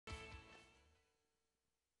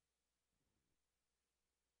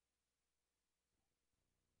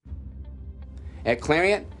At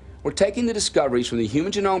Clariant, we're taking the discoveries from the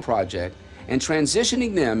Human Genome Project and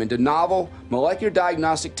transitioning them into novel molecular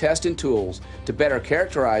diagnostic tests and tools to better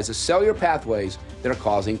characterize the cellular pathways that are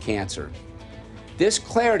causing cancer. This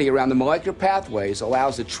clarity around the molecular pathways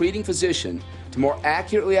allows the treating physician to more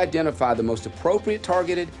accurately identify the most appropriate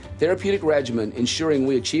targeted therapeutic regimen, ensuring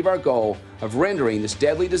we achieve our goal of rendering this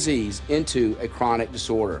deadly disease into a chronic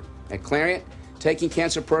disorder. At Clariant, taking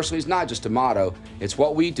cancer personally is not just a motto, it's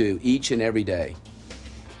what we do each and every day.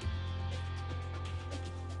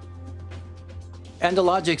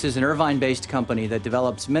 Endologix is an Irvine-based company that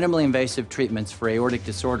develops minimally invasive treatments for aortic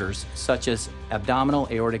disorders, such as abdominal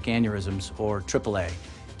aortic aneurysms, or AAA.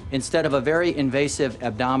 Instead of a very invasive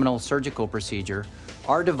abdominal surgical procedure,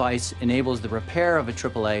 our device enables the repair of a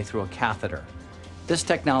AAA through a catheter. This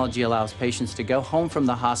technology allows patients to go home from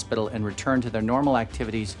the hospital and return to their normal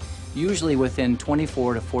activities, usually within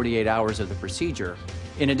 24 to 48 hours of the procedure.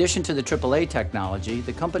 In addition to the AAA technology,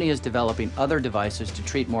 the company is developing other devices to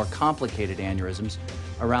treat more complicated aneurysms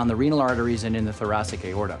around the renal arteries and in the thoracic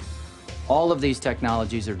aorta. All of these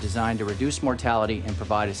technologies are designed to reduce mortality and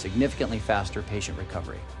provide a significantly faster patient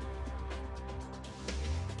recovery.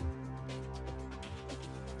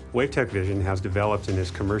 WaveTech Vision has developed and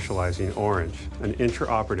is commercializing Orange, an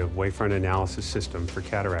intraoperative wavefront analysis system for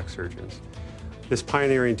cataract surgeons. This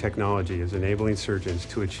pioneering technology is enabling surgeons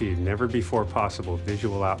to achieve never-before-possible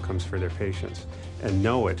visual outcomes for their patients and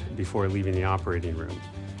know it before leaving the operating room.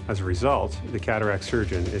 As a result, the cataract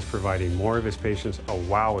surgeon is providing more of his patients a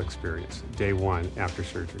wow experience day one after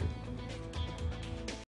surgery.